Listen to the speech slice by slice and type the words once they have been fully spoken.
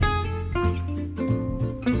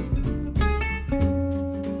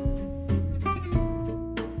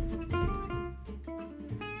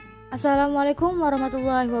Assalamualaikum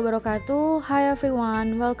warahmatullahi wabarakatuh. Hi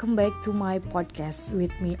everyone, welcome back to my podcast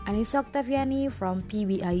with me Annisa Oktaviani from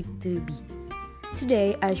PBI to B.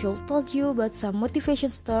 Today I shall tell you about some motivation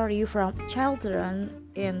story from children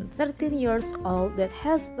in 13 years old that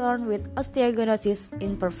has born with osteogenesis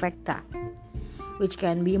imperfecta, which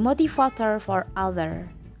can be motivator for other.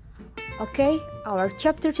 Okay, our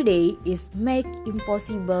chapter today is make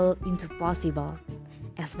impossible into possible,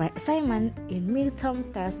 as my assignment in midterm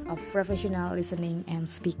test of professional listening and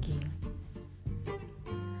speaking.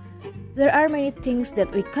 There are many things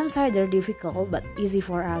that we consider difficult but easy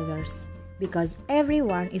for others, because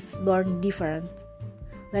everyone is born different.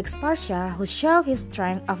 Like sparsh, who shows his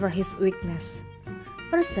strength over his weakness.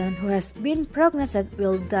 Person who has been prognosed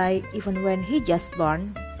will die even when he just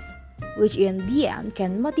born, which in the end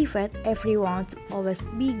can motivate everyone to always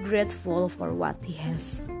be grateful for what he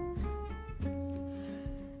has.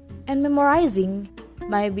 And memorizing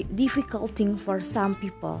might be a difficult thing for some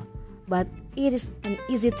people, but it is an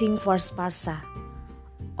easy thing for sparsh.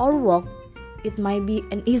 Or work, it might be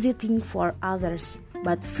an easy thing for others,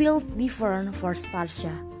 but feels different for sparsh,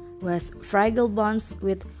 who has fragile bones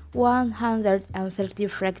with 130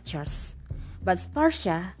 fractures. But sparsh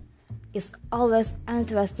is always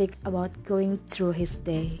enthusiastic about going through his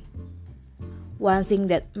day. One thing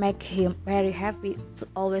that makes him very happy to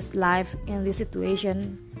always live in this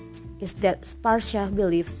situation is that sparsh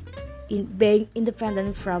believes in being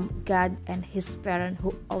independent from God and his parents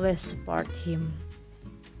who always support him.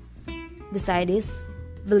 Besides this,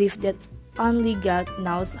 believe that only God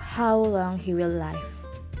knows how long he will live.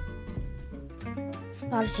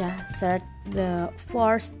 Sparsh shared the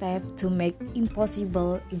 4 steps to make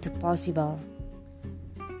impossible into possible.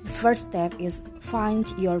 The first step is find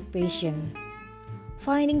your passion.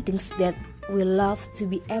 Finding things that we love to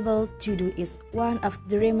be able to do is one of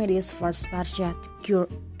the remedies for sparsh to cure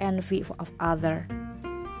envy of others.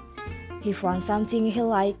 He found something he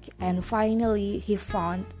liked, and finally he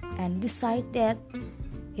found and decided that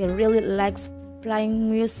he really likes playing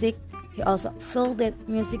music. He also felt that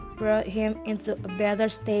music brought him into a better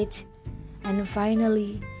state, and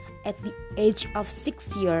finally, at the age of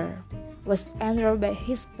 6 years, was enrolled by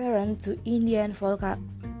his parents to Indian vocal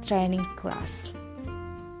training class.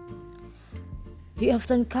 He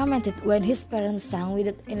often commented when his parents sang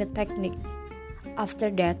without any technique.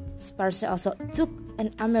 After that, sparsh also took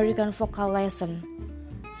an American vocal lesson,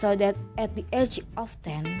 so that at the age of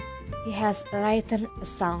 10, he has written a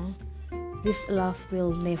song, "This Love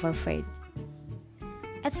Will Never Fade."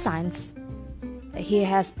 At Science, he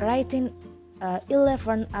has written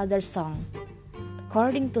 11 other songs.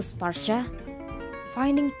 According to sparsh,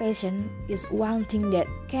 finding passion is one thing that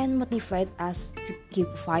can motivate us to keep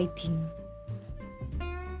fighting.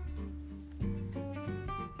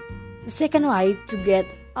 The second way to get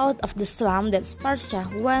out of the slump that sparsh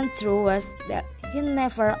went through was that he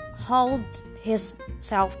never held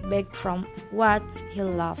himself back from what he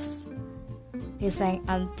loves. He sang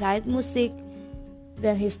and played music,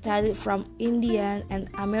 then he studied from Indian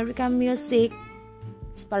and American music.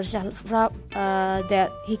 Sparsh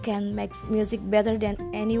that he can make music better than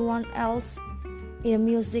anyone else. In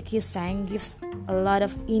music he sang gives a lot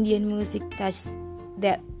of Indian music touch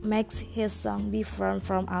that makes his song different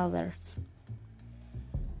from others.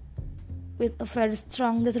 With a very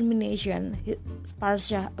strong determination, sparsh,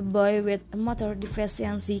 a boy with a motor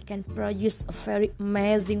deficiency, can produce a very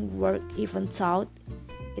amazing work even though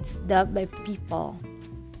it's dubbed by people,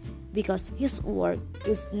 because his work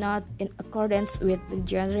is not in accordance with the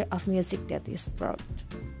genre of music that is brought.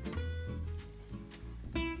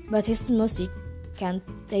 But his music can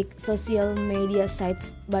take social media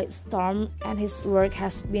sites by storm, and his work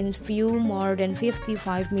has been viewed more than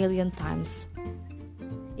 55 million times.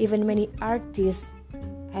 Even many artists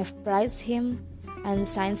have praised him, and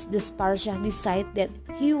since the sparsh decided that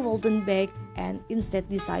he wouldn't beg and instead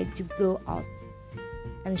decided to go out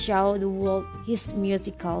and show the world his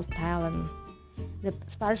musical talent. The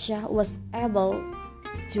sparsh was able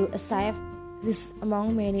to achieve this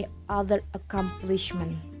among many other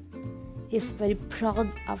accomplishments. He's very proud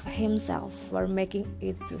of himself for making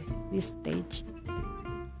it to this stage.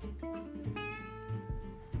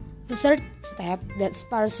 The third step that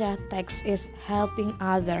sparsh takes is helping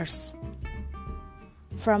others.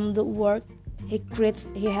 From the work he creates,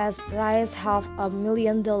 he has raised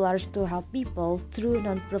 $500,000 to help people through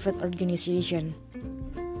non-profit organization.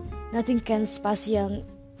 Nothing can passion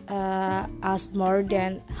us more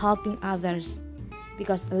than helping others,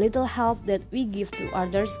 because a little help that we give to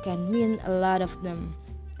others can mean a lot of them.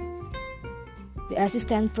 The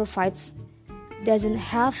assistance provides doesn't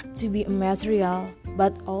have to be a material,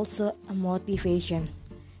 but also a motivation.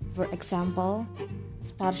 For example,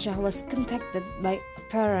 Sparsha was contacted by a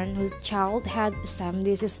parent whose child had the same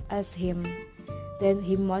disease as him. Then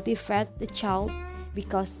he motivated the child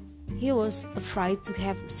because he was afraid to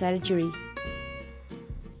have surgery.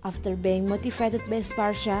 After being motivated by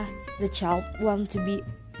Sparsha, the child wanted to be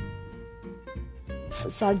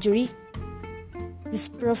surgery. This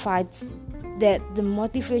provides that the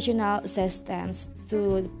motivational assistance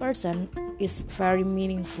to the person is very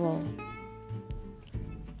meaningful.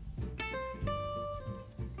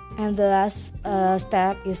 And the last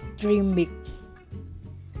step is dream big.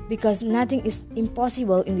 Because nothing is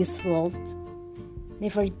impossible in this world,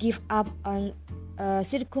 never give up on a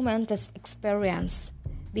circumstance experience,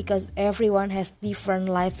 because everyone has different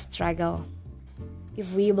life struggle.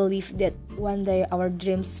 If we believe that one day our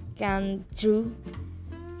dreams can true,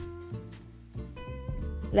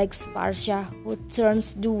 like Sparsha who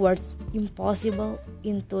turns the words impossible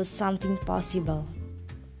into something possible.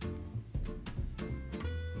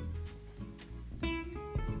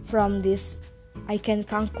 From this, I can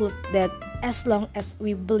conclude that as long as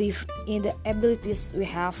we believe in the abilities we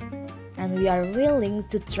have and we are willing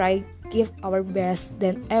to try give our best,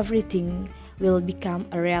 then everything will become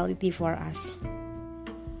a reality for us.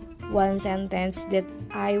 One sentence that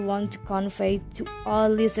I want to convey to all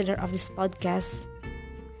listeners of this podcast: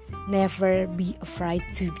 never be afraid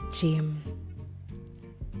to dream.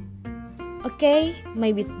 Okay,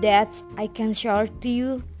 maybe that's I can share to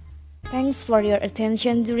you. Thanks for your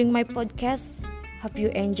attention during my podcast. Hope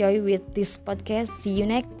you enjoy with this podcast. See you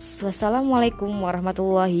next. Wassalamualaikum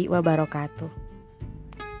warahmatullahi wabarakatuh.